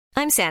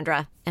I'm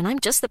Sandra, and I'm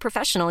just the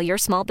professional your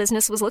small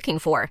business was looking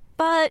for.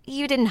 But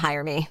you didn't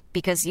hire me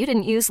because you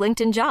didn't use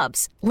LinkedIn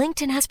Jobs.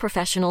 LinkedIn has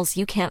professionals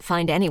you can't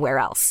find anywhere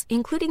else,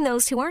 including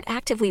those who aren't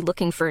actively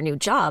looking for a new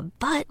job,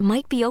 but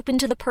might be open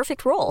to the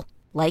perfect role,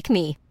 like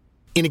me.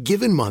 In a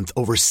given month,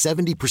 over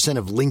 70%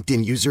 of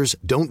LinkedIn users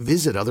don't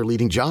visit other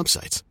leading job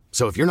sites.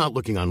 So if you're not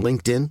looking on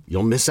LinkedIn,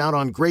 you'll miss out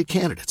on great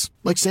candidates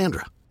like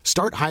Sandra.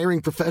 Start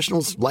hiring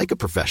professionals like a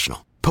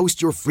professional.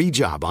 Post your free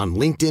job on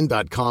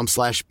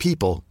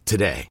linkedin.com/people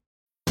today.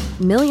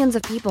 Millions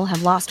of people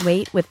have lost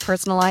weight with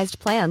personalized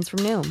plans from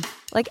Noom.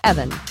 Like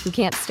Evan, who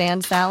can't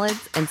stand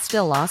salads and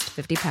still lost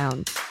 50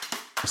 pounds.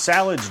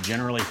 Salads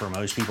generally for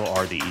most people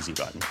are the easy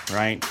button,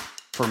 right?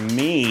 For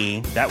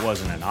me, that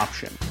wasn't an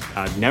option.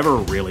 I never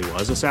really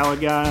was a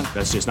salad guy.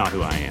 That's just not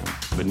who I am.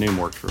 But Noom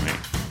worked for me.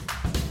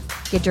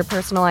 Get your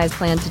personalized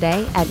plan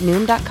today at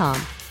Noom.com.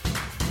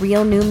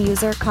 Real Noom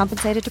user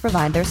compensated to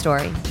provide their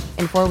story.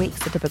 In 4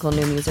 weeks, the typical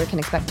Noom user can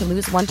expect to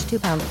lose 1 to 2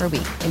 pounds per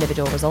week.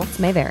 Individual results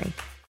may vary.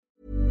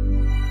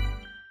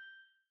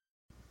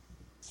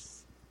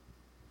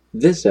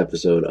 This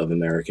episode of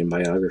American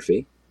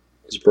Biography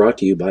is brought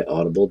to you by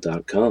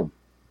Audible.com.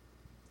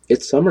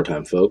 It's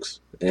summertime, folks,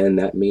 and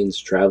that means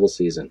travel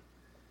season.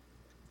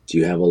 Do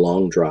you have a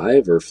long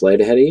drive or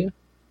flight ahead of you?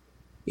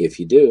 If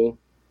you do,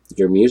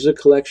 your music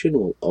collection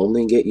will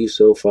only get you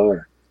so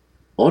far.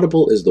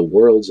 Audible is the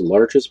world's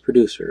largest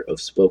producer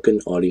of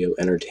spoken audio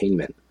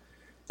entertainment,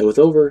 and with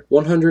over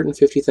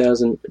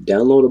 150,000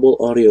 downloadable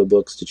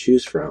audiobooks to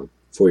choose from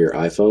for your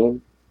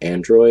iPhone,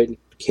 Android,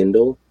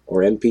 Kindle,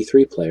 or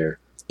MP3 player,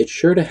 it's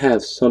sure to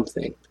have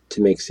something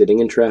to make sitting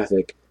in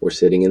traffic or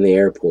sitting in the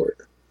airport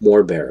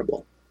more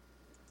bearable.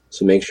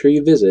 So make sure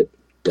you visit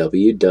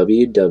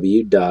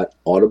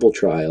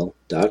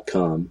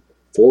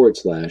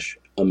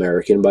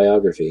www.audibletrial.com/American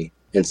Biography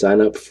and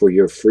sign up for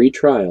your free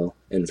trial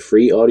and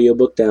free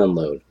audiobook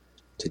download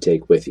to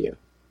take with you.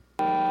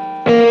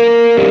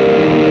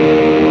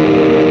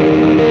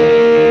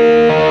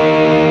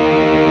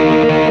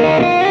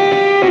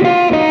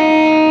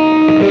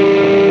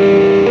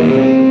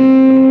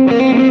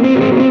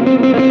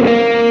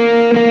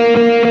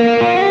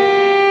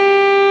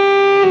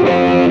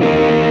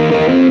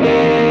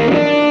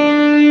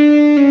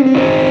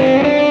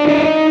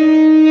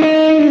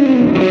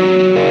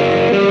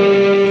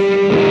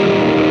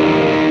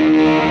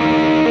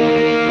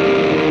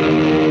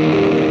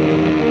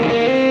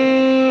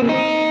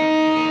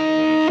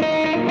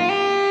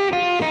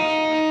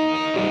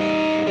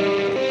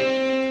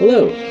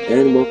 Hello,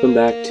 and welcome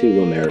back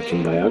to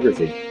American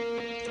Biography,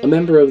 a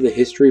member of the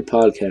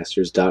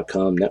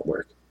HistoryPodcasters.com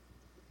network.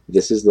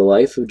 This is the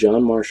life of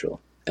John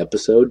Marshall,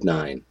 Episode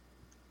 9,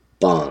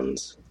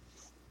 Bonds.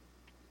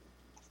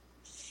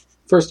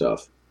 First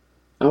off,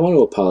 I want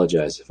to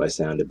apologize if I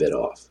sound a bit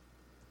off.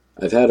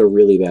 I've had a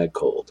really bad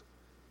cold.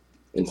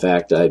 In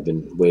fact, I've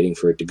been waiting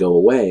for it to go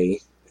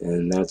away,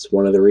 and that's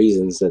one of the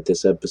reasons that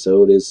this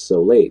episode is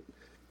so late.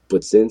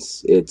 But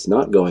since it's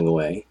not going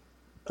away,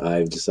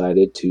 I've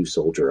decided to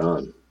soldier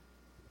on.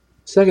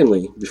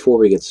 Secondly, before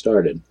we get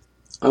started,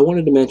 I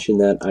wanted to mention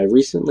that I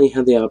recently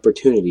had the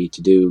opportunity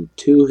to do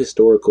 2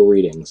 historical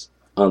readings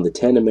on the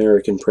 10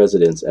 American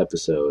Presidents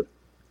episode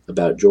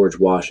about George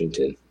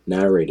Washington,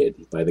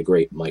 narrated by the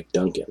great Mike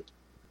Duncan.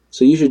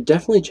 So you should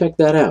definitely check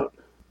that out.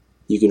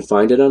 You can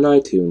find it on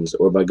iTunes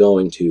or by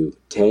going to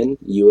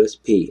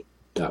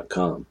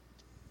 10usp.com.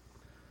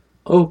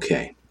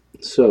 Okay,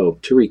 so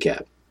to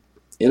recap,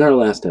 in our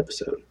last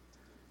episode,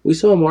 we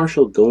saw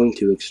Marshall going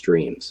to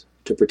extremes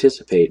to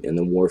participate in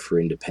the War for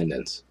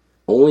Independence,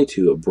 only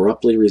to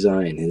abruptly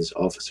resign his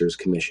officer's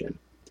commission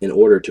in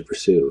order to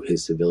pursue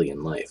his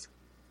civilian life.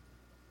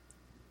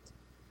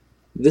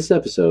 This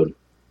episode,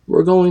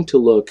 we're going to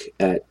look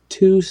at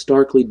 2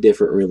 starkly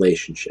different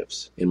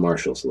relationships in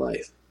Marshall's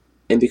life.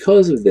 And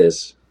because of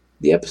this,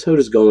 the episode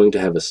is going to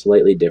have a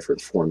slightly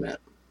different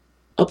format.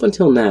 Up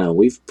until now,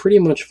 we've pretty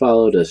much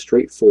followed a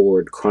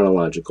straightforward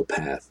chronological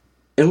path.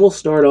 And we'll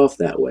start off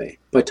that way,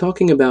 by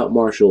talking about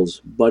Marshall's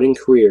budding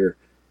career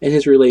and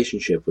his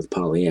relationship with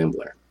Polly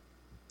Ambler.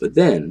 But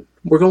then,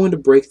 we're going to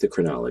break the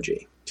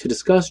chronology to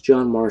discuss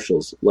John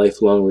Marshall's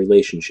lifelong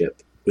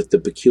relationship with the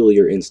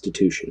peculiar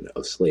institution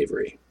of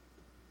slavery.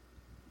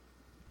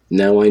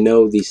 Now, I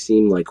know these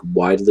seem like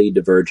widely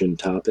divergent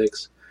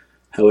topics,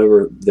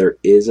 however, there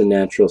is a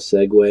natural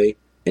segue,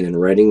 and in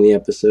writing the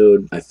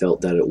episode, I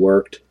felt that it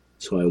worked,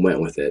 so I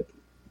went with it.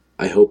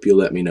 I hope you'll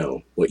let me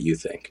know what you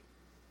think.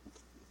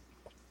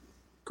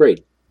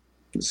 Great,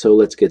 so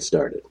let's get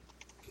started.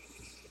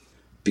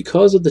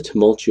 Because of the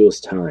tumultuous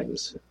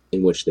times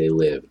in which they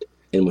lived,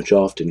 and which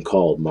often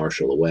called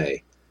Marshall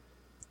away,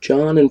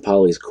 John and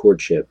Polly's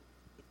courtship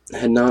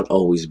had not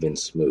always been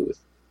smooth.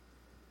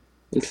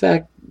 In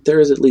fact, there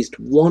is at least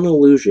one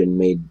allusion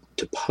made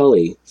to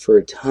Polly for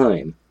a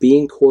time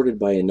being courted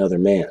by another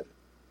man,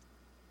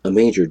 a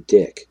Major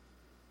Dick,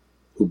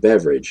 who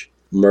Beveridge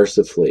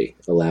mercifully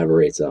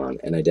elaborates on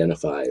and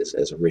identifies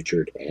as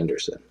Richard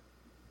Anderson.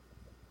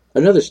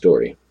 Another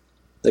story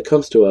that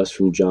comes to us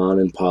from John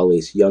and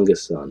Polly's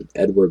youngest son,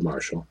 Edward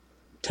Marshall,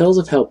 tells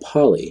of how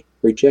Polly,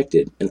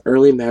 rejected an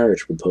early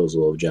marriage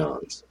proposal of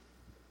John's.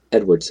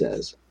 Edward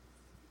says,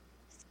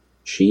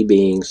 "She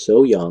being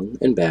so young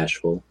and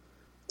bashful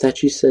that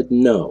she said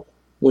no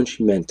when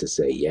she meant to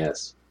say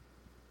yes."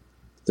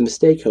 The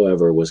mistake,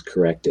 however, was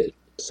corrected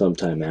some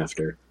time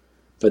after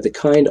by the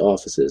kind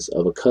offices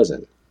of a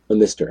cousin, a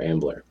Mr.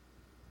 Ambler.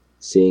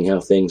 Seeing how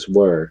things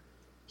were,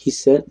 he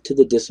sent to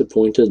the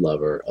disappointed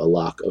lover a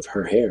lock of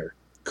her hair,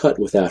 cut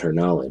without her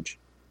knowledge.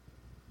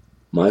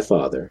 My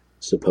father,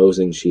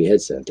 supposing she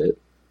had sent it,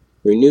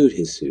 renewed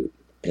his suit,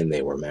 and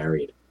they were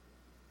married.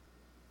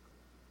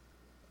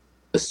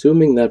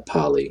 Assuming that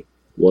Polly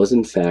was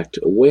in fact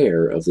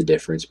aware of the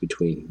difference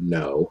between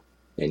no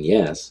and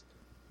yes,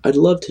 I'd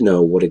love to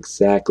know what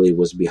exactly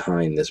was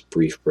behind this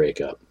brief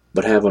breakup,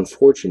 but have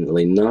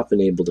unfortunately not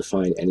been able to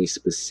find any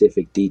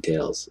specific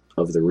details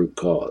of the root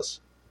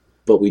cause.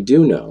 But we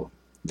do know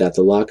that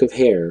the lock of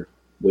hair,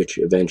 which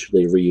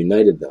eventually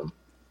reunited them,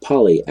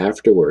 Polly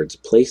afterwards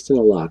placed in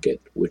a locket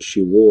which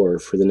she wore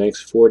for the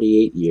next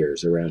 48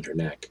 years around her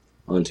neck,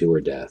 unto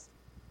her death,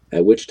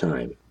 at which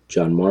time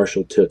John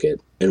Marshall took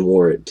it and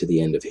wore it to the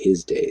end of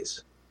his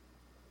days.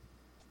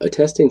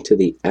 Attesting to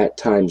the at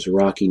times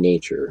rocky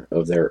nature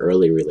of their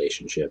early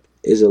relationship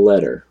is a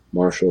letter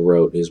Marshall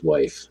wrote his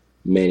wife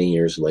many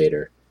years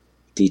later,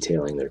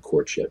 detailing their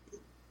courtship.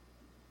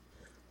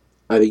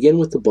 "I begin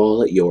with the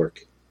ball at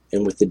York,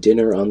 and with the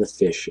dinner on the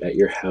fish at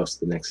your house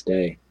the next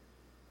day.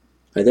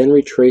 I then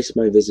retrace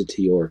my visit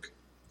to York,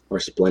 our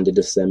splendid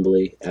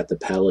assembly at the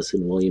palace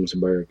in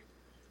Williamsburg,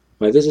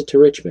 my visit to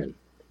Richmond,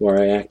 where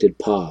I acted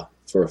Pa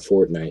for a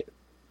fortnight,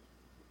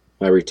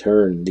 my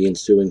return the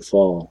ensuing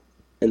fall,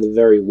 and the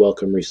very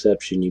welcome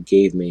reception you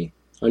gave me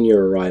on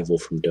your arrival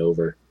from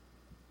Dover,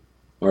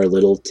 our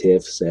little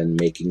tiffs and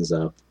makings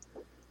up,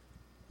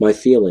 my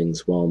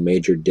feelings while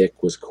Major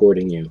Dick was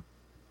courting you,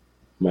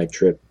 my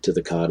trip to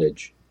the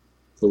cottage,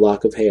 the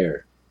lock of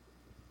hair,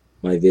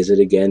 my visit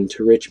again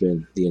to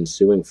Richmond the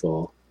ensuing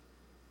fall,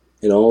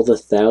 and all the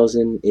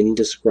thousand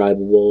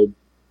indescribable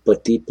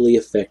but deeply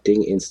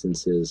affecting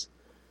instances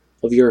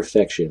of your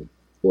affection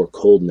or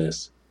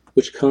coldness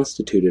which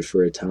constituted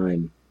for a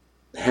time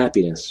the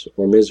happiness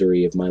or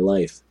misery of my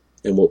life,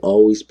 and will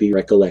always be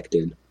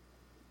recollected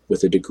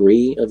with a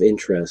degree of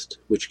interest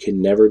which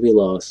can never be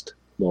lost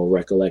while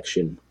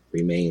recollection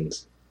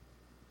remains."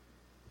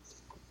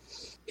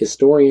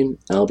 Historian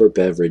Albert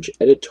Beveridge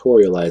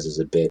editorializes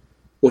a bit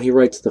when he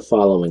writes the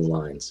following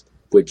lines,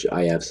 which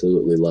I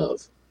absolutely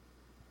love.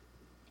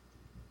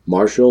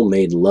 "Marshall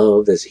made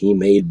love as he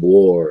made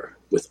war,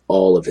 with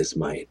all of his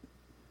might.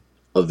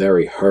 A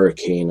very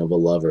hurricane of a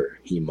lover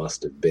he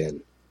must have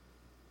been."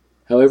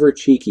 However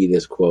cheeky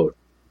this quote,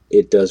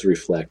 it does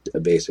reflect a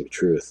basic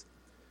truth.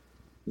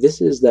 This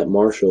is that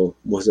Marshall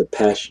was a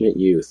passionate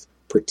youth,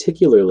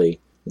 particularly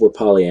where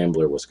Polly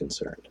Ambler was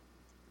concerned.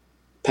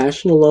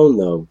 Passion alone,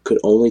 though, could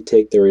only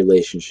take their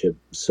relationship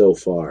so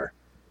far,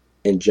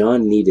 and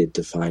John needed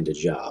to find a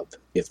job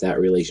if that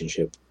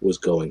relationship was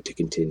going to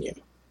continue.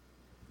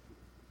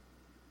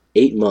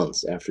 8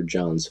 months after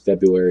John's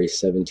February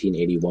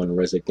 1781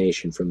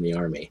 resignation from the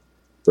army,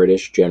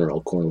 British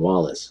General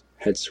Cornwallis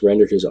had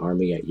surrendered his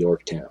army at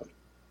Yorktown,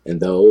 and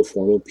though a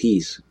formal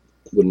peace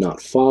would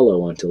not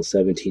follow until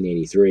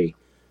 1783,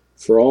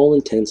 for all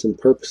intents and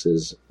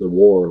purposes the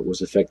war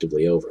was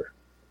effectively over.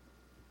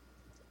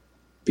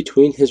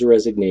 Between his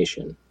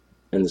resignation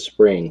and the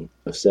spring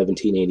of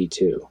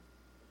 1782,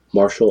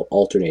 Marshall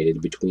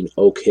alternated between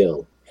Oak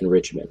Hill and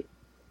Richmond,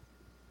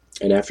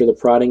 and after the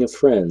prodding of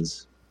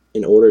friends,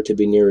 in order to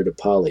be nearer to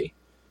Polly,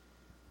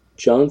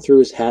 John threw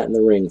his hat in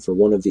the ring for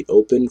one of the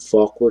open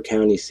Fauquier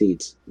County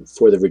seats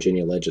for the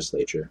Virginia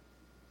legislature.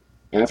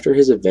 After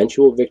his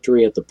eventual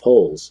victory at the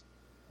polls,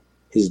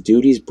 his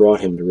duties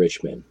brought him to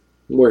Richmond,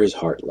 where his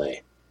heart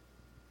lay.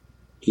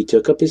 He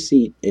took up his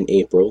seat in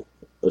April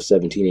of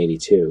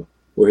 1782,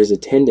 where his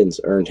attendance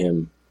earned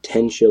him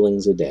 10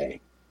 shillings a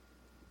day.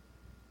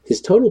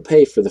 His total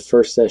pay for the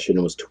first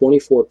session was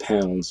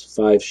 £24,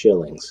 5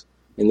 shillings,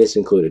 and this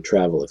included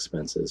travel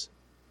expenses.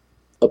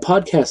 A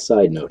podcast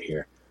side note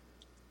here.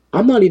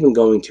 I'm not even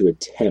going to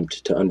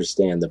attempt to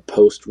understand the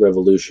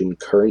post-revolution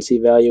currency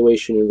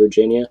valuation in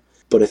Virginia,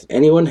 but if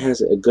anyone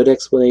has a good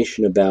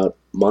explanation about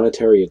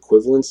monetary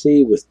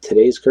equivalency with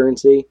today's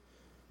currency,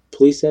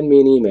 please send me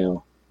an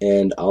email,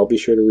 and I'll be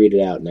sure to read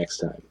it out next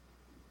time.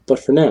 But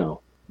for now,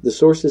 the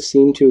sources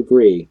seem to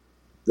agree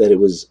that it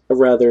was a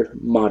rather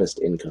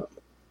modest income,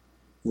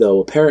 though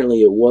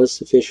apparently it was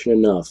sufficient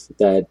enough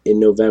that in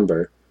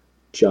November,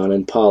 John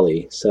and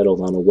Polly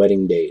settled on a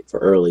wedding date for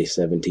early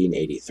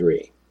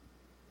 1783.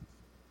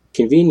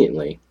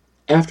 Conveniently,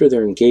 after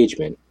their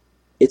engagement,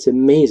 it's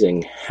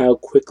amazing how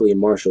quickly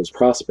Marshall's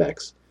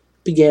prospects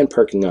began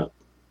perking up.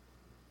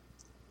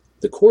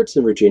 The courts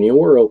in Virginia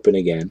were open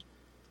again,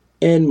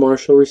 and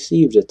Marshall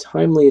received a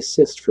timely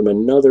assist from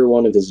another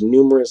one of his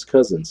numerous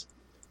cousins,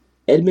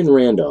 Edmund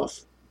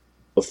Randolph,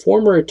 a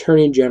former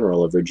Attorney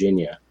General of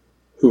Virginia,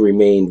 who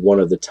remained one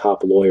of the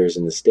top lawyers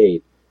in the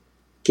state,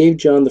 gave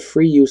John the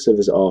free use of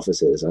his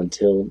offices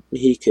until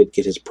he could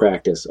get his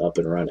practice up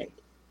and running.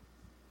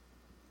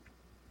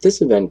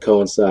 This event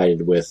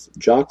coincided with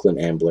Jocelyn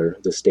Ambler,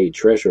 the state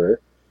treasurer,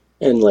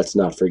 and let's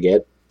not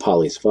forget,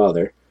 Polly's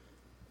father,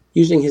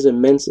 using his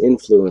immense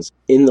influence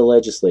in the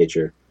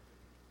legislature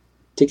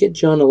to get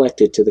John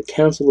elected to the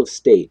Council of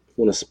State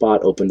when a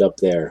spot opened up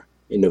there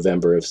in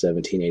November of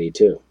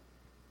 1782.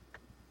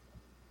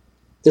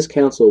 This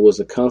council was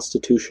a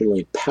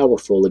constitutionally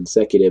powerful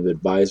executive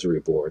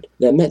advisory board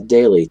that met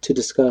daily to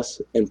discuss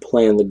and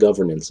plan the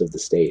governance of the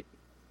state.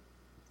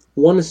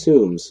 One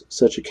assumes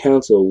such a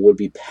council would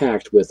be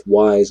packed with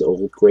wise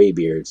old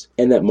graybeards,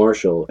 and that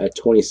Marshall, at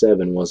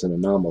 27, was an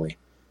anomaly.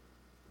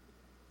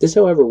 This,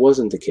 however,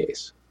 wasn't the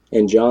case,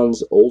 and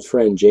John's old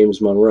friend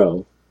James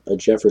Monroe, a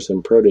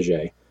Jefferson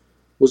protege,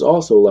 was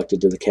also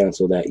elected to the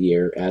council that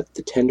year at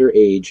the tender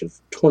age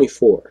of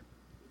 24.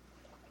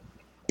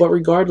 But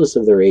regardless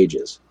of their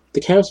ages,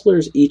 the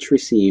councilors each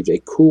received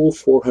a cool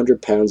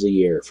 £400 a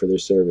year for their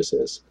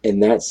services,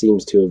 and that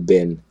seems to have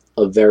been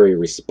a very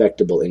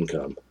respectable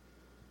income.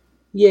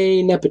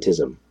 Yay,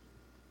 nepotism!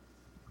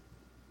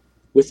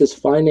 With his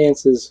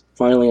finances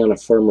finally on a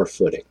firmer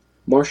footing,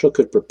 Marshall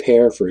could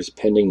prepare for his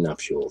pending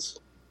nuptials.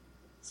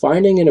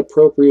 Finding an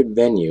appropriate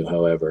venue,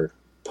 however,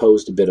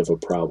 posed a bit of a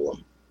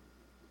problem.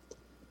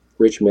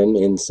 Richmond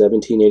in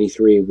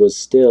 1783 was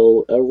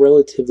still a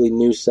relatively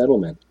new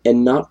settlement,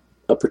 and not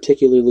a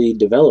particularly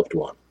developed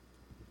one.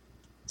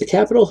 The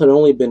capital had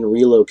only been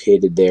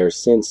relocated there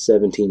since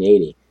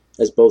 1780,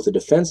 as both a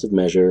defensive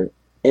measure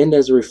and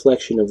as a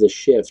reflection of the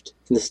shift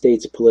in the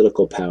state's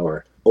political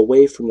power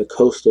away from the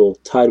coastal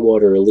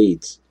Tidewater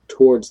elites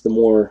towards the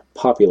more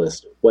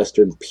populous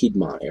western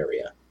Piedmont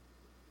area.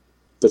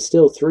 But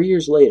still, 3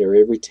 years later,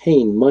 it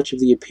retained much of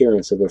the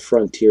appearance of a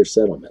frontier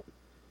settlement.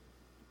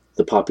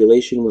 The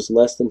population was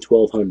less than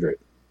 1,200,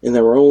 and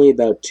there were only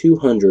about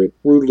 200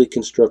 rudely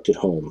constructed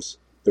homes.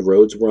 The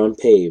roads were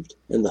unpaved,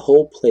 and the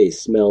whole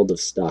place smelled of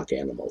stock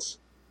animals.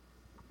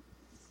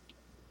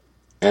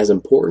 As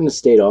important a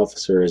state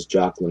officer as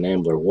Jocelyn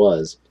Ambler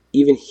was,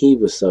 even he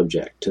was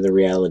subject to the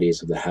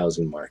realities of the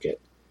housing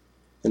market,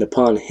 and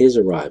upon his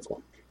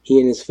arrival, he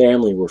and his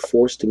family were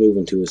forced to move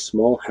into a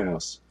small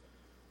house,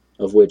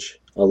 of which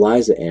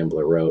Eliza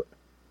Ambler wrote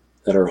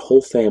that her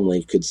whole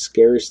family could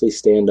scarcely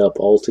stand up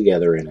all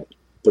together in it,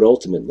 but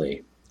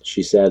ultimately,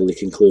 she sadly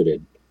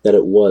concluded that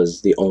it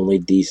was the only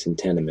decent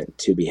tenement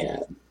to be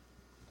had.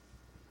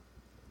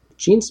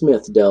 Gene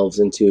Smith delves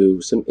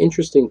into some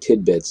interesting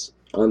tidbits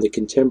on the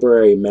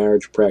contemporary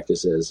marriage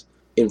practices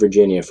in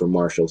Virginia for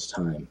Marshall's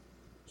time.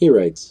 He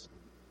writes,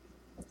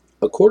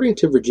 according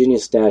to Virginia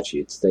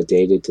statutes that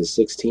dated to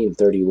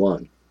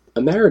 1631,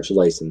 a marriage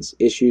license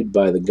issued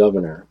by the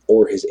governor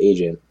or his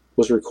agent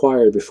was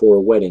required before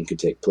a wedding could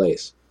take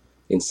place.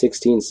 In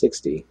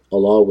 1660, a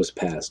law was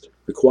passed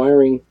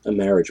requiring a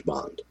marriage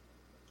bond.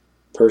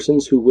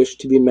 Persons who wished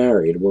to be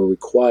married were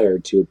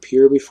required to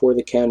appear before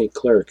the county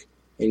clerk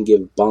and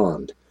give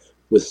bond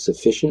with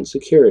sufficient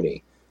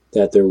security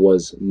that there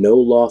was no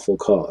lawful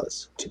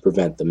cause to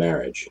prevent the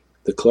marriage.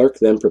 The clerk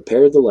then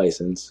prepared the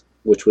license,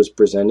 which was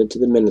presented to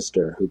the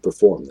minister who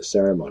performed the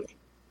ceremony.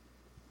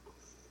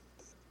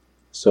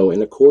 So,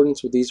 in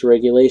accordance with these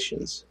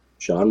regulations,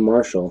 John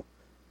Marshall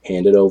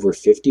handed over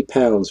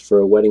 £50 for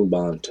a wedding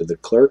bond to the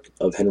clerk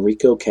of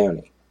Henrico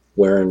County,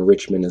 wherein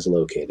Richmond is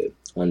located,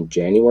 on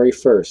January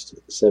 1st,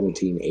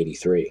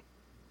 1783.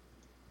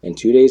 And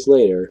 2 days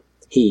later,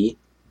 he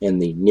and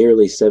the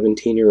nearly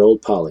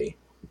 17-year-old Polly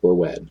were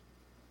wed.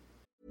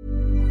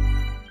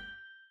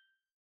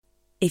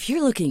 If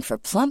you're looking for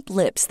plump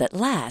lips that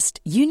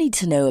last, you need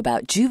to know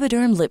about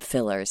Juvederm lip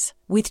fillers.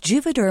 With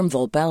Juvederm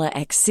Volbella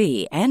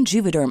XC and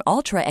Juvederm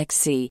Ultra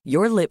XC,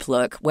 your lip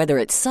look, whether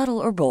it's subtle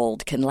or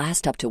bold, can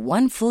last up to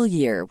 1 full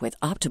year with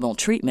optimal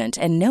treatment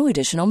and no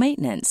additional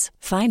maintenance.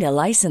 Find a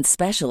licensed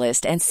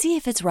specialist and see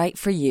if it's right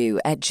for you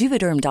at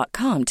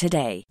Juvederm.com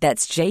today.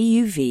 That's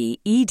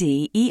JUVEDERM.com.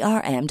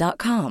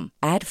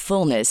 Add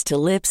fullness to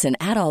lips in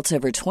adults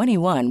over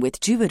 21 with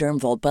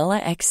Juvederm Volbella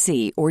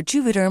XC or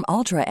Juvederm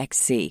Ultra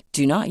XC.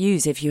 Do not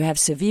use if you have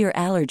severe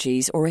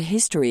allergies or a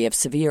history of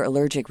severe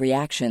allergic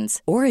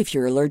reactions, or if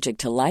you're allergic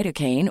to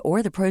lidocaine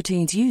or the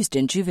proteins used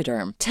in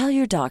Juvederm. Tell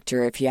your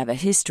doctor if you have a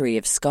history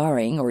of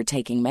scarring or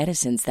taking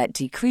medicines that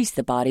decrease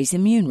the body's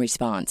immune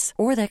response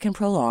or that can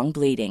prolong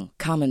bleeding.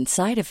 Common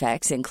side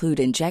effects include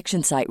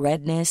injection site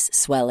redness,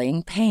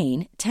 swelling,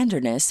 pain,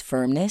 tenderness,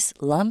 firmness,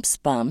 lumps,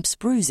 bumps,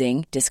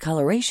 bruising,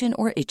 discoloration,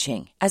 or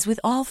itching. As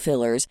with all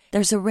fillers,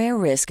 there's a rare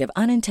risk of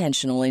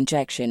unintentional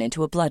injection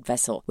into a blood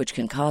vessel, which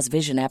can cause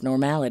vision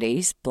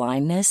abnormalities,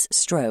 blindness,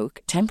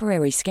 stroke,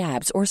 temporary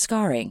scabs, or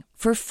scarring.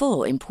 For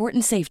full,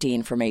 important safety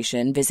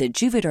information, visit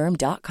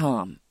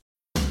Juvederm.com.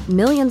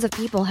 Millions of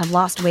people have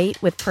lost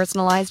weight with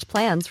personalized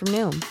plans from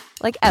Noom.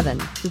 Like Evan,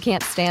 who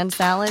can't stand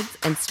salads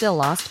and still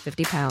lost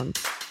 50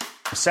 pounds.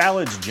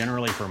 Salads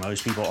generally for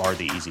most people are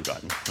the easy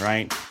button,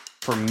 right?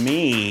 For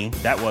me,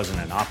 that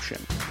wasn't an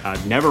option.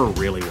 I never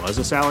really was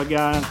a salad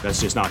guy.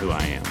 That's just not who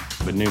I am.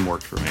 But Noom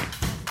worked for me.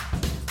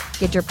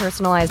 Get your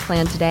personalized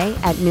plan today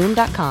at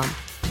Noom.com.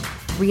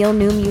 Real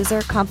Noom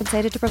user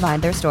compensated to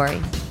provide their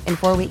story. In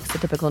 4 weeks, the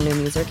typical Noom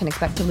user can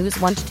expect to lose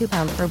 1 to 2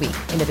 pounds per week.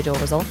 Individual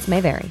results may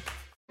vary.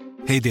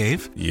 Hey,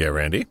 Dave. Yeah,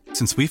 Randy.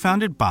 Since we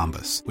founded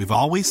Bombas, we've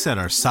always said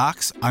our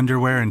socks,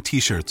 underwear, and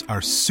T-shirts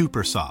are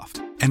super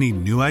soft. Any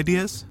new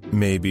ideas?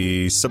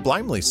 Maybe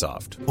sublimely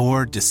soft.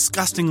 Or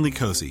disgustingly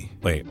cozy.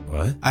 Wait,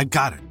 what? I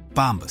got it.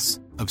 Bombas.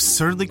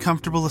 Absurdly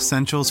comfortable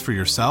essentials for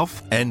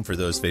yourself and for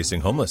those facing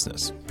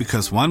homelessness.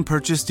 Because one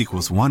purchased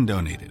equals one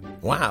donated.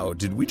 Wow,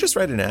 did we just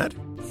write an ad?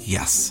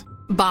 Yes.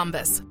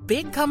 Bombas.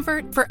 Big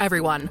comfort for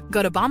everyone.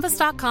 Go to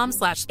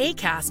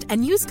bombas.com/ACAST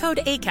and use code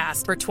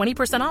ACAST for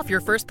 20% off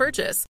your first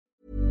purchase.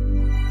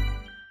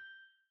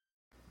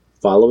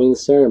 Following the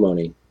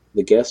ceremony,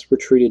 the guests were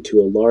treated to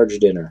a large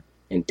dinner,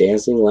 and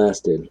dancing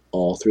lasted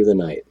all through the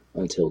night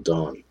until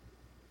dawn.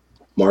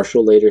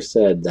 Marshall later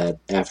said that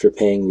after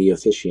paying the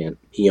officiant,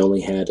 he only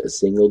had a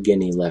single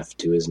guinea left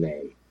to his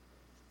name.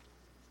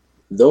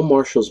 Though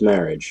Marshall's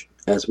marriage,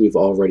 as we've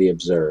already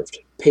observed,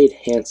 paid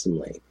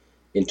handsomely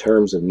in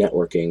terms of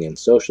networking and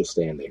social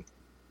standing,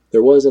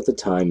 there was at the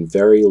time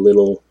very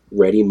little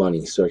ready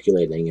money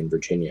circulating in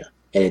Virginia,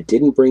 and it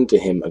didn't bring to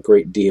him a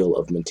great deal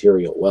of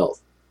material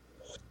wealth.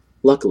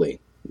 Luckily,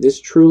 this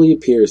truly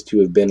appears to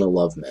have been a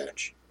love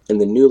match,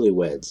 and the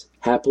newlyweds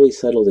happily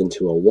settled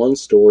into a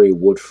one-story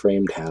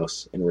wood-framed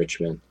house in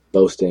Richmond,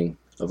 boasting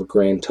of a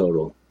grand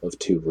total of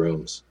 2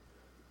 rooms.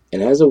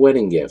 And as a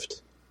wedding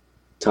gift,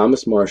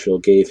 Thomas Marshall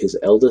gave his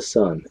eldest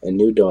son and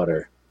new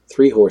daughter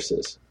 3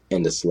 horses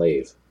and a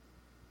slave.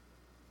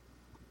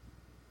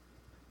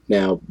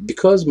 Now,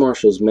 because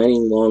Marshall's many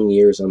long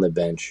years on the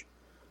bench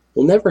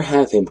will never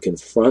have him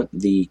confront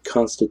the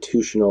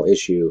constitutional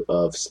issue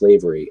of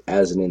slavery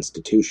as an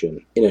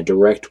institution in a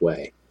direct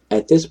way,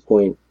 at this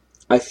point,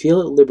 I feel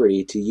at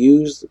liberty to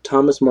use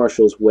Thomas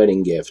Marshall's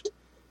wedding gift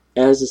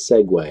as a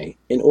segue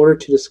in order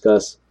to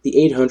discuss the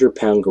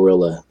 800-pound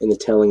gorilla in the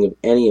telling of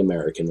any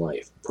American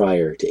life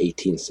prior to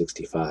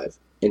 1865,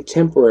 and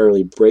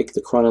temporarily break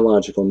the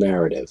chronological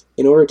narrative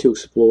in order to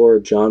explore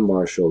John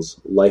Marshall's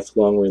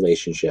lifelong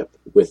relationship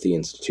with the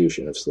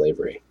institution of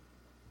slavery.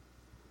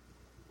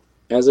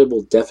 As I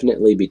will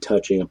definitely be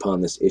touching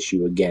upon this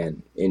issue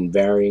again in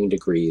varying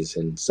degrees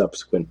in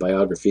subsequent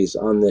biographies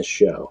on this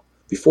show,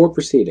 before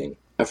proceeding,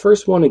 I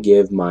first want to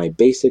give my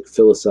basic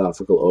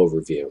philosophical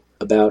overview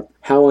about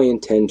how I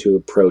intend to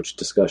approach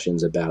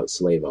discussions about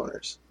slave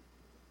owners.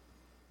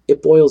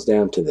 It boils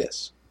down to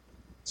this.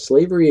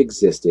 Slavery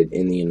existed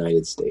in the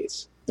United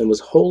States and was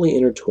wholly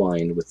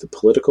intertwined with the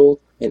political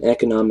and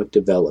economic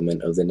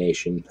development of the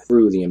nation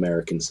through the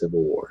American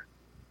Civil War.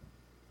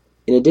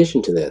 In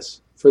addition to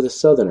this, for the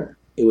Southerner,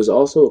 it was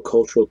also a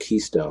cultural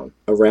keystone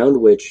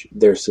around which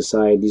their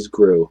societies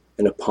grew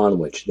and upon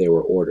which they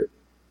were ordered.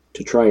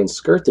 To try and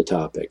skirt the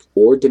topic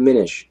or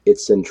diminish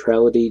its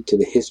centrality to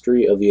the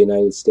history of the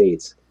United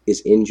States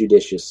is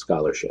injudicious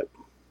scholarship.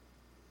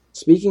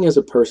 Speaking as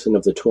a person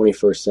of the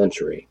 21st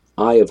century,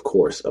 I, of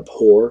course,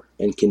 abhor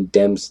and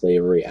condemn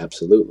slavery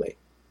absolutely.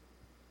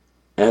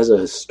 As a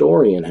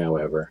historian,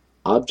 however,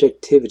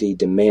 objectivity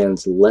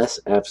demands less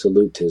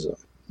absolutism,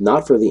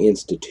 not for the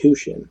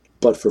institution,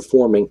 but for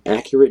forming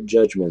accurate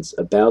judgments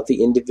about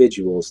the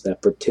individuals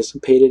that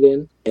participated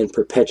in and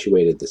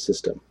perpetuated the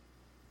system.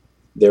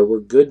 There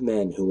were good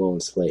men who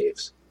owned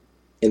slaves,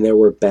 and there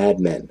were bad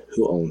men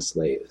who owned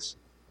slaves.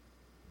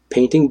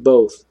 Painting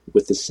both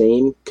with the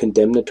same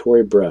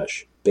condemnatory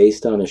brush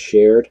based on a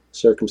shared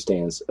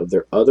circumstance of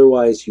their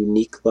otherwise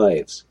unique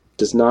lives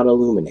does not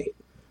illuminate,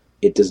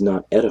 it does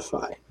not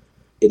edify,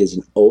 it is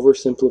an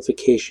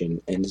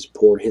oversimplification and is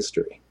poor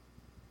history.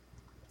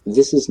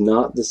 This is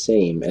not the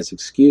same as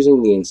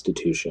excusing the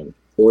institution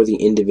or the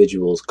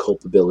individual's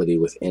culpability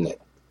within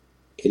it.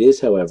 It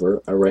is,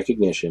 however, a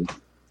recognition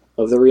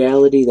of the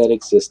reality that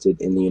existed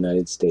in the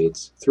United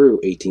States through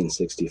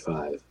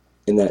 1865,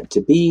 and that to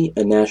be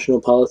a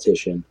national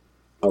politician,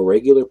 a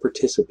regular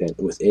participant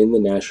within the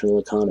national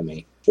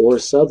economy, or a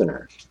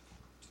Southerner,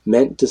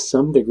 meant to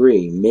some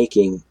degree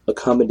making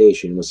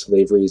accommodation with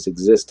slavery's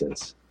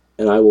existence,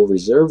 and I will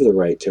reserve the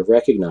right to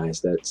recognize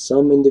that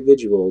some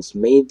individuals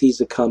made these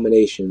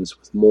accommodations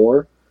with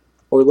more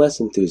or less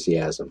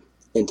enthusiasm,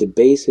 and to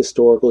base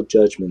historical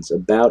judgments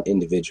about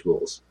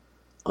individuals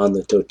on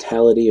the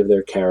totality of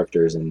their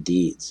characters and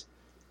deeds,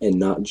 and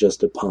not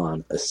just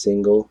upon a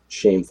single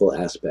shameful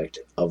aspect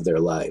of their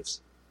lives.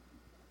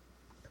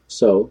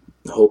 So,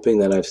 hoping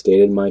that I've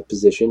stated my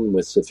position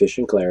with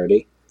sufficient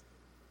clarity,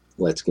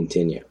 let's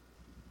continue.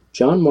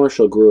 John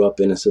Marshall grew up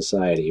in a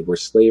society where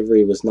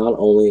slavery was not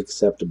only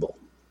acceptable,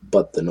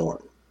 but the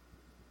norm.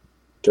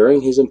 During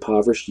his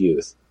impoverished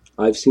youth,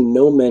 I've seen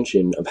no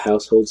mention of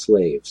household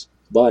slaves,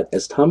 but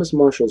as Thomas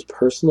Marshall's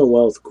personal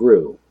wealth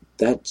grew,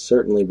 that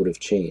certainly would have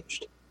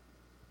changed.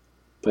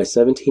 By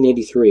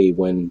 1783,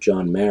 when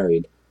John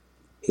married,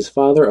 his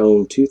father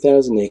owned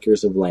 2,000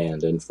 acres of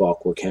land in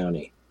Fauquier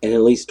County and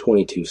at least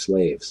 22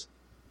 slaves.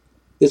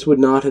 This would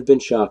not have been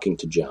shocking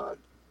to John.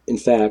 In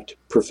fact,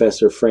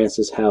 Professor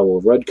Francis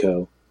Howell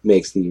Rudko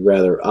makes the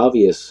rather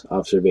obvious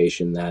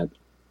observation that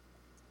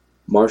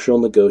Marshall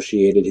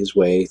negotiated his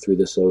way through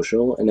the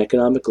social and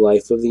economic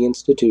life of the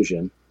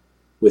institution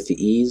with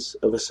the ease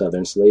of a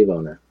Southern slave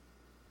owner.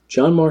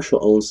 John Marshall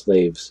owned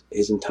slaves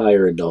his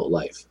entire adult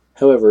life.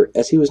 However,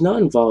 as he was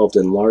not involved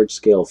in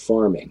large-scale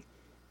farming,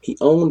 he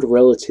owned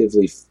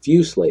relatively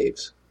few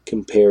slaves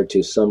compared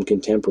to some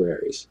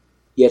contemporaries,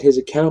 yet his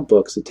account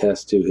books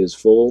attest to his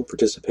full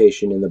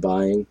participation in the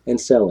buying and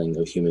selling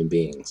of human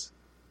beings.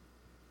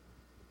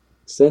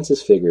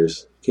 Census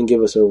figures can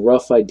give us a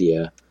rough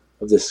idea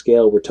of the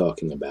scale we're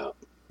talking about,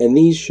 and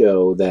these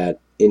show that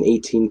in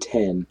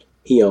 1810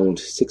 he owned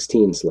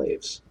 16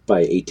 slaves. By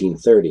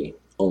 1830,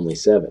 only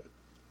 7.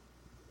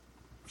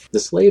 The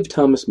slave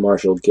Thomas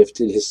Marshall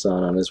gifted his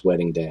son on his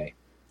wedding day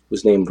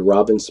was named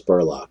Robin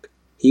Spurlock.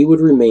 He would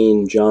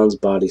remain John's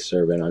body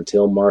servant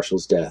until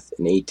Marshall's death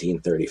in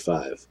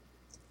 1835.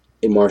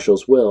 In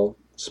Marshall's will,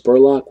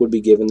 Spurlock would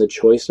be given the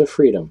choice of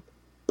freedom,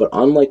 but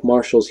unlike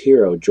Marshall's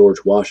hero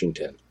George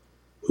Washington,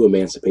 who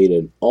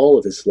emancipated all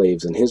of his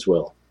slaves in his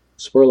will,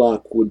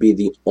 Spurlock would be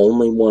the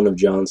only one of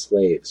John's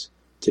slaves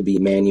to be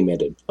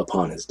manumitted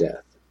upon his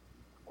death.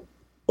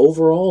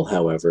 Overall,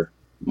 however,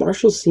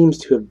 Marshall seems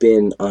to have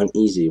been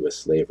uneasy with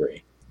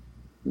slavery.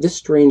 This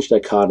strange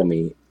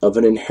dichotomy of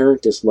an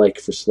inherent dislike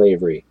for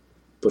slavery,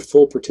 but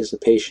full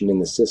participation in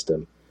the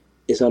system,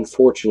 is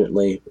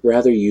unfortunately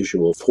rather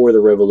usual for the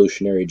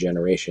revolutionary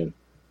generation,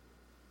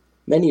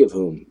 many of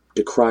whom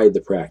decried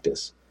the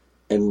practice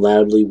and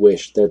loudly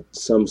wished that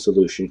some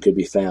solution could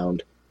be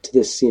found to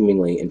this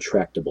seemingly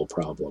intractable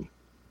problem.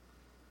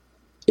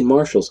 In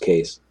Marshall's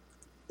case,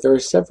 there are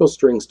several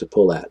strings to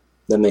pull at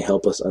that may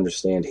help us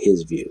understand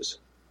his views.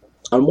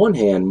 On one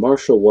hand,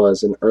 Marshall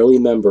was an early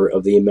member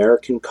of the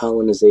American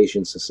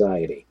Colonization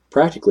Society,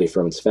 practically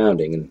from its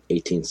founding in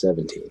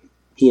 1817.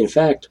 He in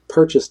fact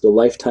purchased a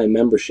lifetime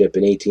membership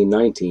in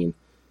 1819,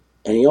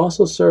 and he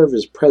also served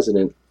as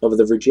president of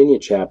the Virginia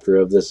chapter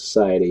of the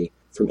society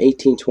from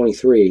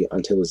 1823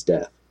 until his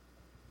death.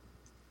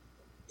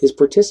 His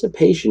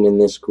participation in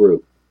this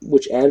group,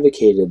 which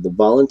advocated the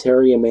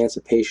voluntary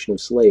emancipation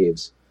of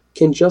slaves,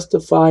 can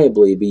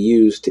justifiably be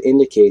used to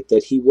indicate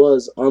that he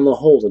was, on the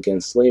whole,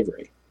 against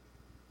slavery.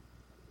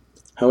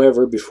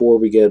 However, before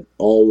we get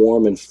all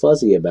warm and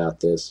fuzzy about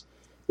this,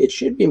 it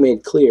should be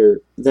made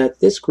clear that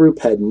this group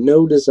had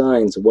no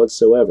designs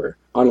whatsoever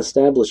on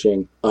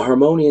establishing a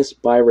harmonious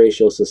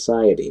biracial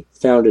society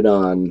founded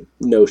on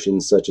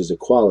notions such as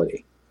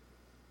equality.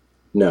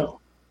 No,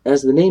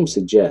 as the name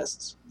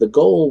suggests, the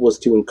goal was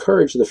to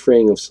encourage the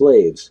freeing of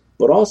slaves,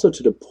 but also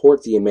to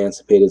deport the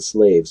emancipated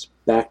slaves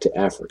back to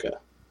Africa.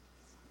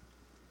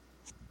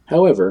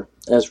 However,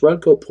 as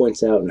Rudko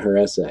points out in her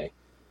essay,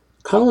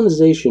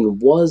 colonization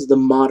was the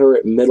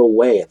moderate middle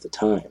way at the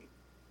time.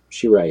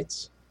 She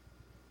writes,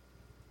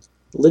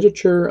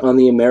 "Literature on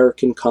the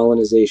American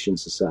Colonization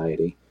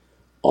Society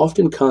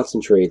often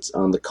concentrates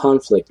on the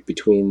conflict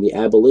between the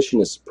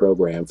abolitionist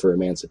program for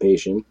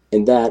emancipation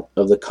and that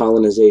of the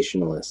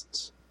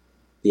colonizationalists.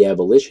 The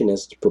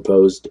abolitionists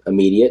proposed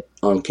immediate,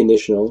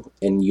 unconditional,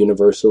 and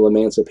universal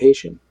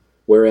emancipation,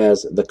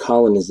 whereas the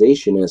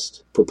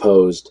colonizationists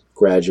proposed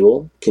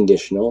gradual,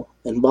 conditional,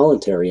 and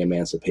voluntary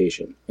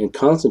emancipation, and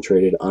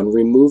concentrated on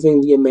removing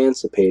the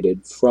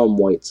emancipated from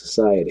white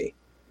society.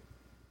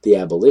 The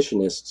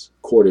abolitionists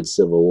courted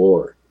civil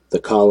war. The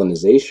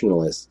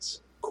colonizationalists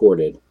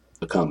courted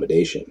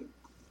accommodation."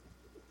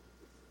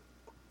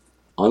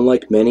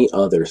 Unlike many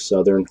other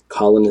Southern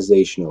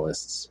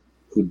colonizationalists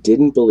who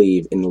didn't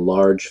believe in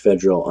large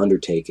federal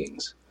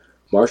undertakings,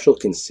 Marshall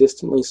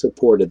consistently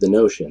supported the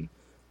notion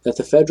that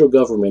the federal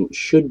government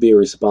should be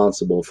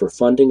responsible for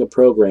funding a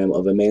program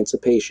of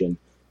emancipation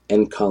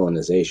and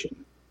colonization.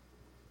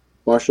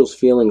 Marshall's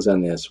feelings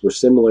on this were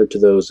similar to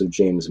those of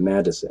James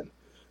Madison,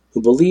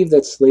 who believed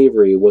that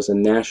slavery was a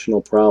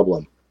national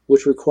problem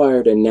which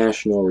required a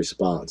national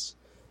response,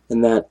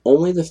 and that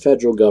only the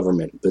federal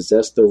government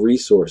possessed the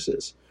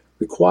resources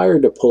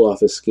required to pull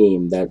off a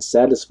scheme that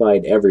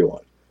satisfied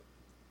everyone,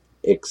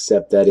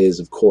 except that is,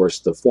 of course,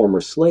 the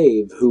former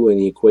slave who, in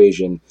the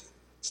equation,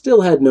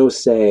 still had no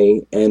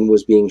say and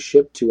was being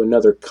shipped to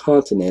another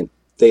continent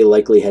they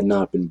likely had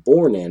not been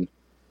born in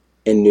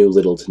and knew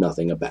little to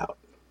nothing about.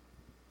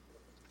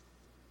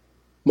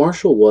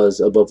 Marshall was,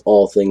 above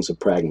all things, a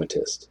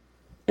pragmatist,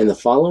 and the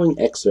following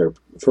excerpt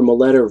from a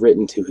letter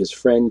written to his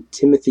friend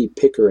Timothy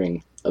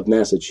Pickering of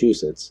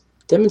Massachusetts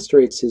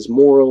demonstrates his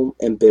moral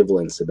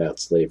ambivalence about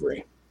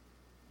slavery.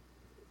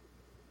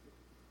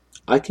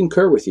 "I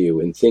concur with you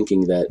in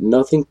thinking that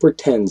nothing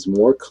portends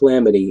more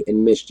calamity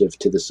and mischief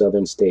to the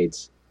Southern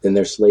states than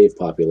their slave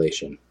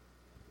population.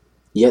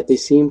 Yet they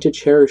seem to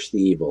cherish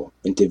the evil,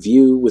 and to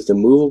view with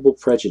immovable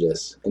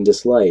prejudice and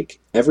dislike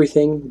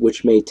everything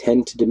which may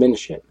tend to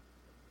diminish it.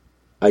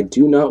 I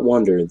do not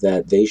wonder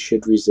that they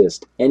should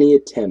resist any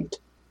attempt,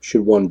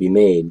 should one be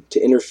made,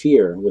 to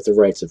interfere with the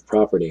rights of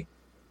property,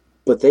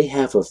 but they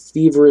have a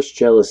feverish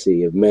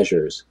jealousy of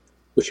measures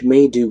which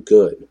may do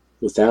good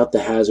without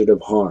the hazard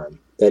of harm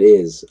that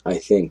is, I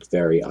think,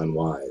 very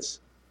unwise."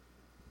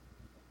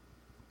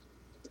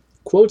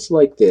 Quotes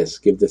like this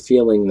give the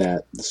feeling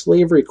that the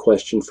slavery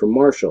question for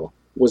Marshall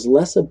was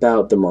less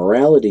about the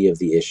morality of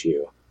the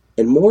issue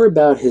and more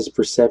about his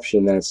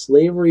perception that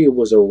slavery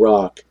was a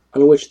rock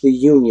on which the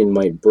Union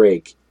might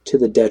break to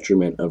the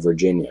detriment of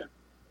Virginia.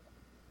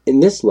 In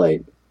this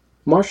light,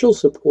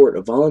 Marshall's support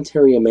of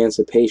voluntary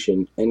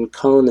emancipation and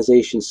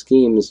colonization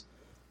schemes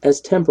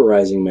as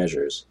temporizing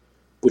measures,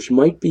 which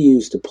might be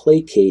used to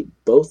placate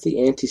both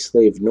the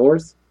anti-slave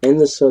North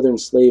and the Southern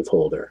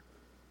slaveholder,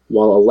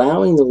 while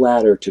allowing the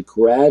latter to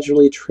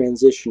gradually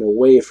transition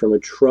away from a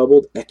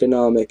troubled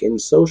economic and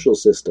social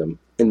system,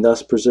 and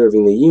thus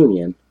preserving the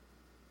Union,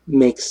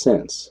 makes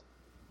sense.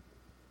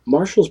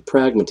 Marshall's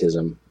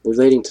pragmatism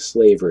relating to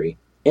slavery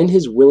and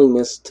his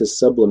willingness to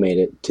sublimate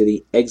it to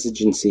the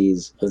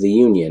exigencies of the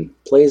Union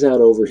plays out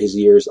over his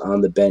years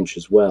on the bench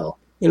as well,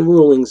 in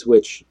rulings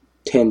which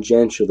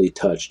tangentially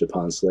touched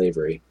upon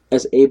slavery,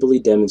 as ably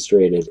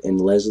demonstrated in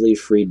Leslie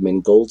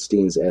Friedman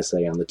Goldstein's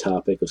essay on the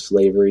topic of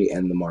slavery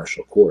and the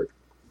Marshall Court.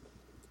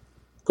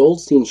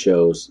 Goldstein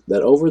shows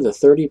that over the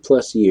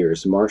 30-plus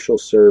years Marshall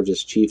served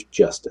as Chief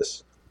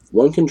Justice,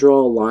 one can draw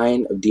a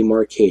line of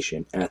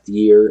demarcation at the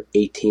year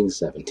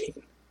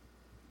 1817.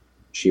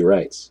 She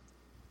writes,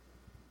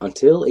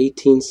 "Until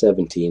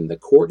 1817, the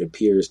court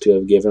appears to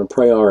have given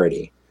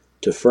priority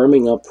to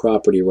firming up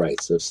property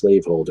rights of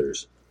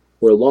slaveholders,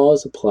 where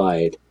laws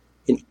applied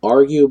in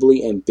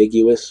arguably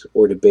ambiguous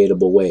or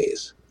debatable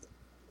ways.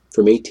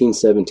 From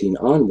 1817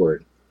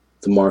 onward,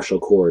 the Marshall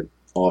Court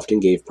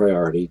often gave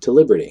priority to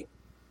liberty,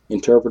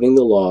 interpreting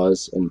the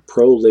laws in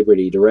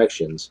pro-liberty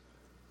directions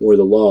where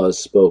the laws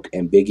spoke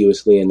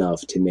ambiguously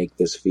enough to make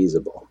this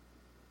feasible."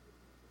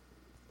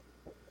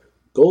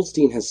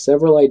 Goldstein has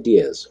several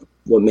ideas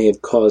what may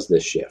have caused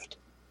this shift.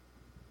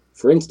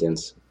 For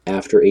instance,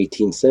 after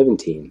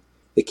 1817,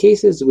 the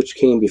cases which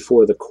came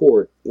before the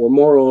court were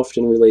more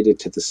often related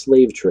to the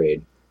slave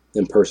trade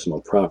than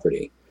personal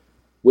property,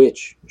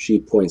 which, she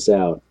points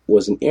out,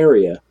 was an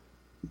area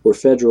where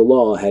federal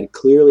law had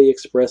clearly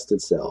expressed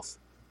itself,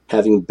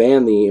 having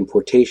banned the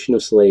importation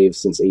of slaves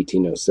since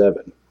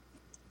 1807.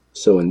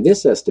 So in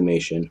this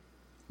estimation,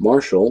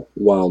 Marshall,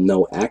 while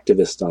no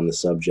activist on the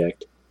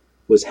subject,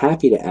 was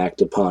happy to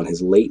act upon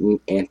his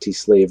latent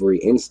anti-slavery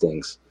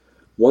instincts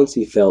once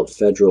he felt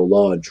federal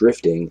law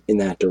drifting in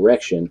that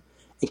direction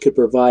and could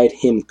provide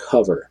him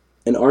cover,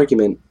 an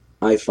argument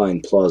I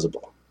find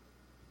plausible.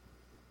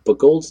 But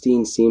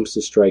Goldstein seems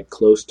to strike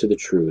close to the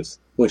truth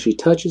when she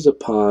touches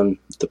upon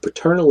the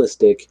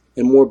paternalistic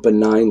and more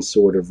benign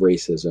sort of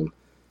racism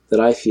that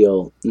I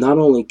feel not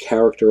only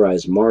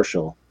characterized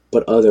Marshall,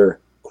 but other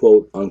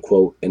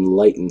quote-unquote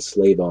enlightened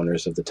slave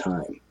owners of the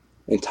time,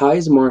 and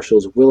ties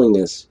Marshall's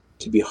willingness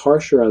to be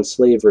harsher on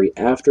slavery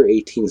after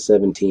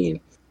 1817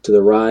 to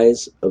the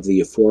rise of the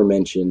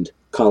aforementioned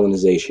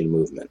colonization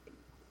movement.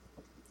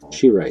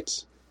 She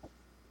writes,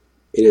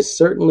 "It is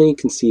certainly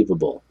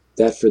conceivable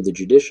that for the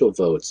judicial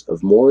votes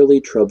of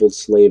morally troubled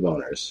slave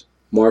owners,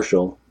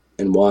 Marshall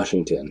and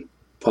Washington,"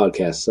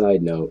 podcast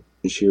side note,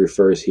 and she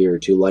refers here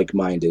to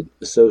like-minded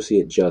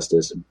Associate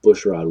Justice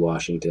Bushrod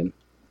Washington,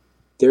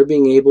 their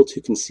being able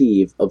to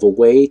conceive of a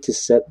way to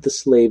set the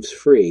slaves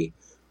free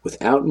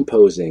without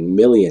imposing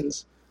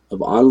millions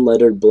of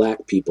unlettered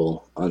black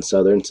people on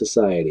Southern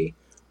society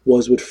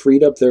was what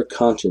freed up their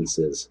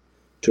consciences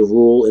to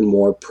rule in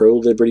more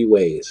pro-liberty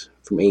ways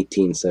from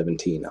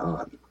 1817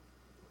 on.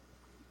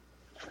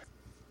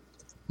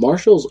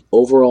 Marshall's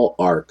overall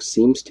arc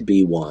seems to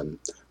be one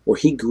where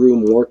he grew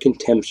more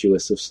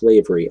contemptuous of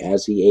slavery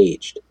as he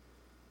aged.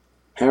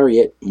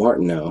 Harriet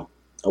Martineau,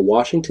 a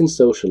Washington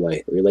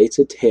socialite, relates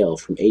a tale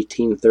from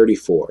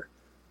 1834,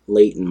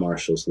 late in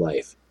Marshall's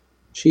life.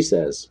 She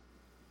says,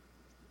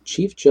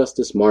 "Chief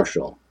Justice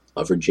Marshall,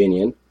 a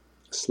Virginian,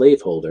 a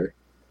slaveholder,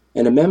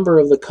 and a member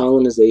of the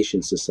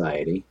Colonization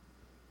Society,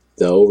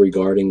 though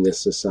regarding this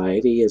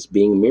society as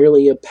being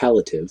merely a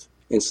palliative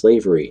and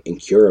slavery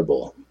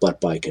incurable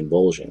but by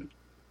convulsion,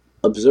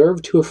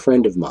 observed to a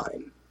friend of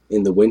mine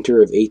in the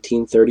winter of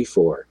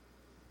 1834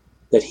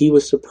 that he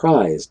was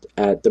surprised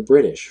at the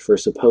British for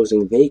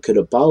supposing they could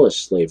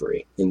abolish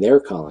slavery in their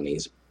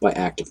colonies by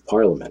act of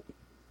Parliament.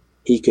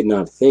 He could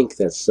not think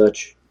that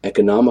such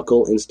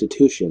economical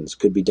institutions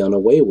could be done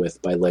away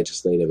with by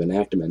legislative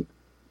enactment.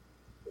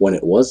 When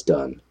it was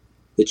done,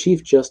 the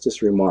Chief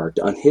Justice remarked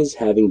on his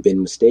having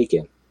been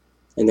mistaken,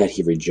 and that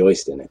he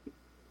rejoiced in it.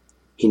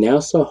 He now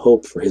saw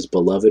hope for his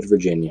beloved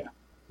Virginia,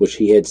 which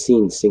he had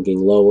seen sinking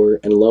lower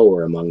and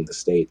lower among the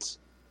states.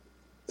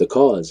 The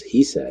cause,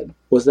 he said,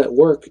 was that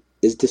work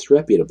is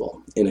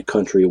disreputable in a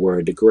country where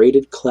a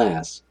degraded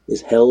class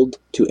is held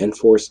to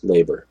enforced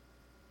labor.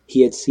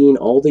 He had seen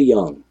all the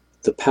young,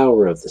 the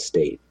power of the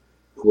state,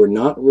 who were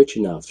not rich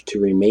enough to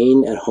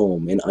remain at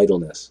home in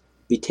idleness,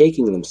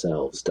 betaking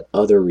themselves to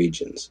other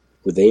regions,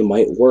 where they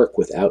might work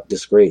without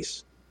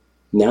disgrace.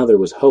 Now there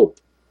was hope,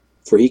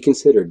 for he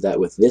considered that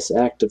with this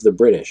act of the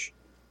British,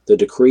 the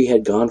decree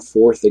had gone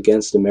forth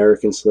against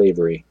American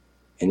slavery,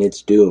 and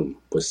its doom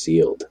was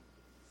sealed."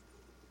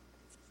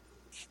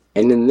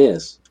 And in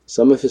this,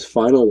 some of his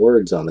final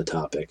words on the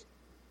topic.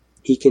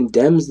 He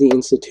condemns the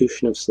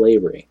institution of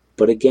slavery,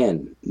 but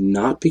again,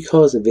 not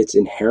because of its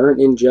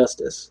inherent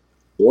injustice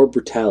or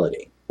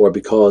brutality, or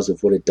because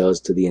of what it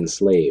does to the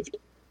enslaved,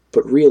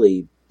 but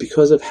really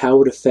because of how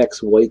it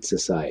affects white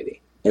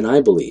society. And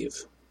I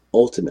believe,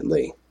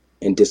 ultimately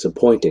and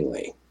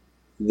disappointingly,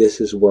 this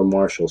is where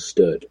Marshall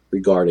stood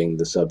regarding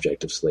the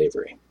subject of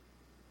slavery.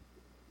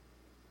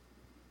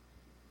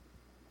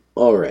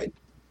 Alright,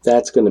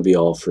 that's going to be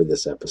all for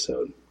this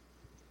episode.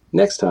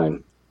 Next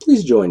time,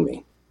 please join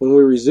me when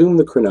we resume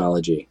the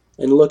chronology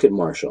and look at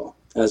Marshall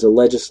as a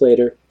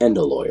legislator and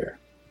a lawyer.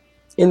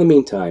 In the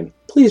meantime,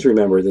 please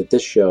remember that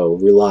this show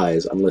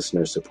relies on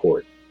listener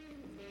support.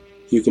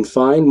 You can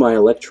find my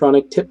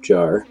electronic tip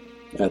jar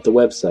at the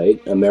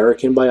website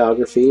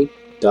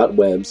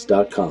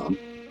americanbiography.webs.com,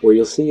 where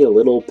you'll see a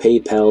little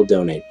PayPal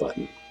donate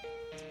button.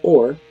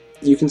 Or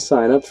you can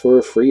sign up for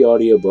a free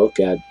audiobook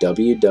at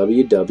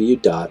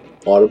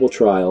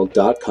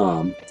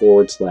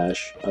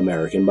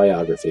www.audibletrial.com/American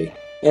Biography.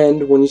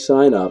 And when you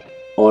sign up,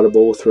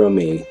 Audible will throw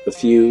me a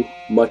few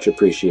much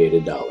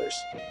appreciated dollars.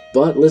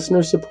 But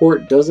listener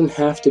support doesn't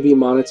have to be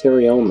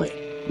monetary only.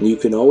 You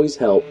can always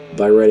help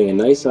by writing a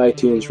nice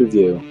iTunes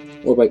review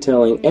or by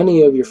telling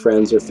any of your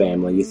friends or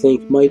family you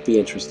think might be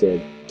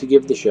interested to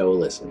give the show a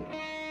listen.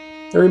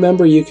 And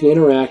remember, you can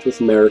interact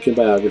with American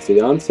Biography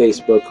on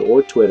Facebook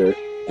or Twitter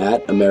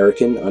at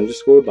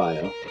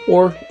American_bio,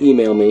 or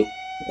email me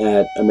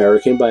at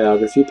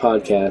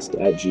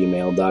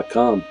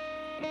AmericanBiographyPodcast@gmail.com.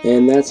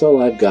 And that's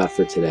all I've got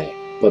for today.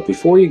 But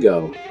before you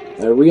go,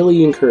 I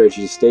really encourage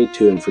you to stay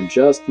tuned for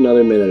just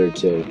another minute or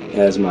two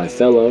as my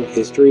fellow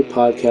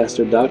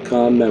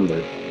HistoryPodcaster.com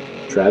member,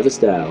 Travis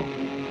Dow,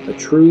 a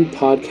true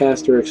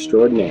podcaster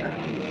extraordinaire,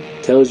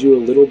 tells you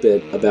a little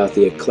bit about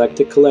the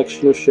eclectic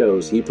collection of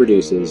shows he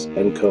produces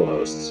and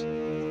co-hosts.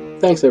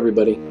 Thanks,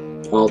 everybody.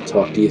 I'll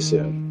talk to you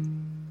soon.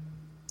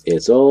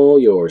 It's all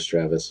yours,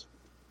 Travis.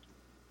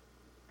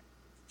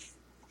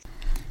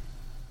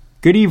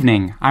 Good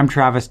evening. I'm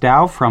Travis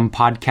Dow from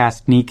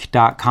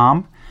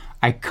PodcastNeek.com.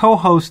 I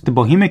co-host the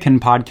Bohemican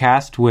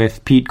podcast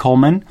with Pete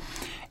Coleman,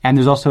 and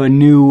there's also a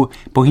new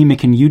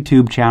Bohemican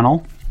YouTube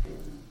channel.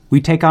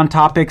 We take on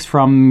topics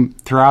from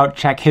throughout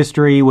Czech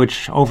history,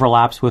 which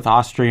overlaps with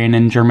Austrian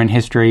and German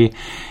history,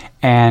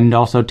 and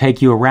also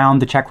take you around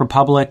the Czech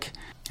Republic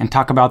and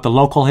talk about the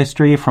local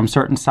history from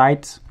certain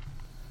sites.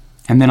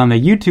 And then on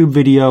the YouTube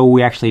video,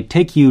 we actually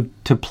take you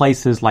to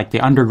places like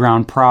the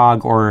underground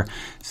Prague or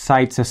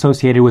sites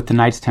associated with the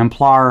Knights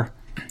Templar,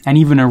 and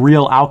even a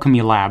real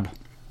alchemy lab.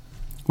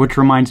 Which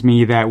reminds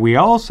me that we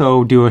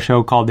also do a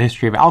show called the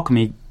History of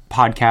Alchemy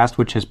podcast,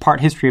 which is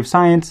part history of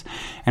science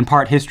and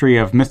part history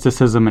of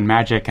mysticism and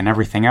magic and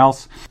everything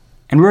else.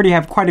 And we already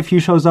have quite a few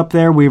shows up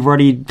there. We've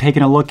already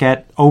taken a look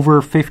at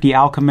over 50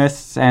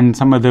 alchemists and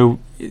some of the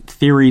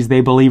theories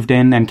they believed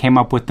in and came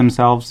up with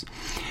themselves.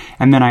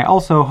 And then I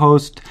also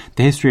host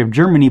the History of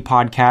Germany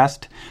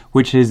podcast,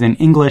 which is in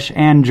English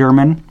and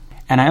German.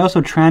 And I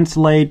also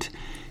translate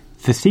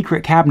The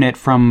Secret Cabinet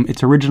from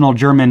its original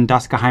German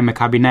Das Geheime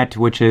Kabinett,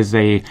 which is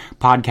a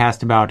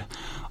podcast about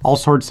all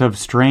sorts of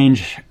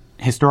strange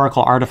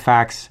historical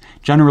artifacts,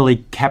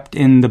 generally kept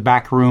in the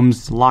back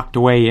rooms, locked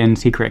away in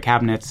secret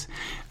cabinets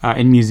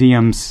in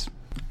museums,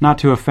 not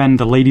to offend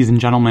the ladies and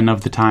gentlemen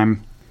of the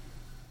time.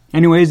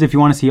 Anyways, if you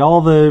want to see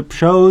all the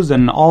shows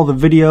and all the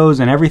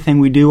videos and everything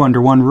we do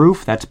under one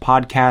roof, that's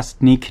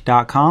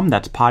podcastnik.com.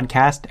 That's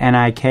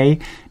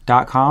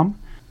podcastnik.com.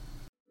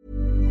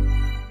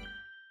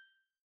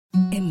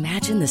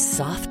 Imagine the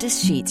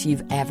softest sheets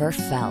you've ever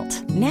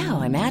felt.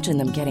 Now imagine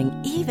them getting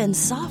even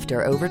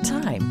softer over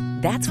time.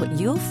 That's what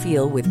you'll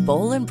feel with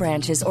Boll &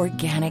 Branch's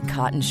organic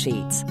cotton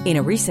sheets. In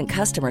a recent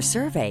customer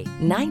survey,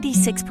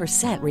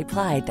 96%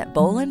 replied that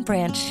Boll &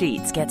 Branch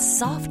sheets get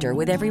softer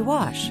with every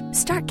wash.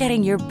 Start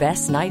getting your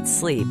best night's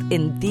sleep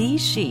in these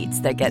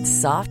sheets that get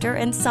softer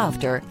and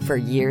softer for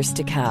years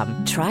to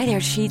come. Try their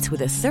sheets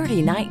with a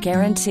 30-night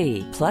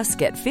guarantee. Plus,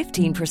 get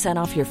 15%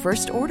 off your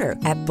first order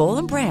at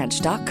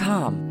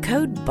bollandbranch.com.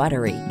 Code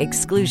BUTTERY.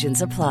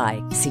 Exclusions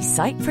apply. See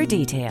site for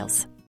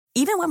details.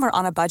 Even when we're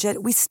on a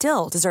budget, we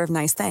still deserve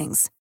nice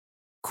things.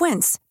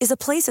 Quince is a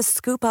place to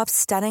scoop up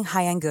stunning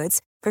high-end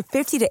goods for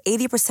 50 to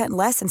 80%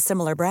 less than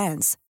similar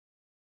brands.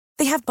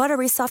 They have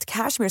buttery soft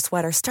cashmere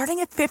sweaters starting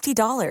at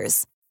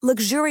 $50,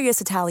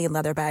 luxurious Italian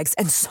leather bags,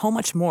 and so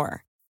much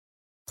more.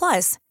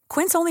 Plus,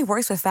 Quince only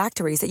works with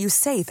factories that use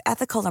safe,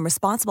 ethical, and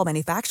responsible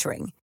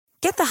manufacturing.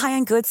 Get the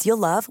high-end goods you'll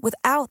love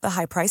without the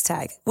high price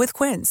tag with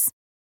Quince.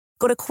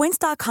 Go to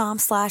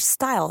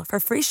quince.com/style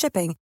for free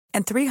shipping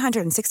and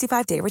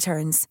 365-day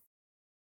returns.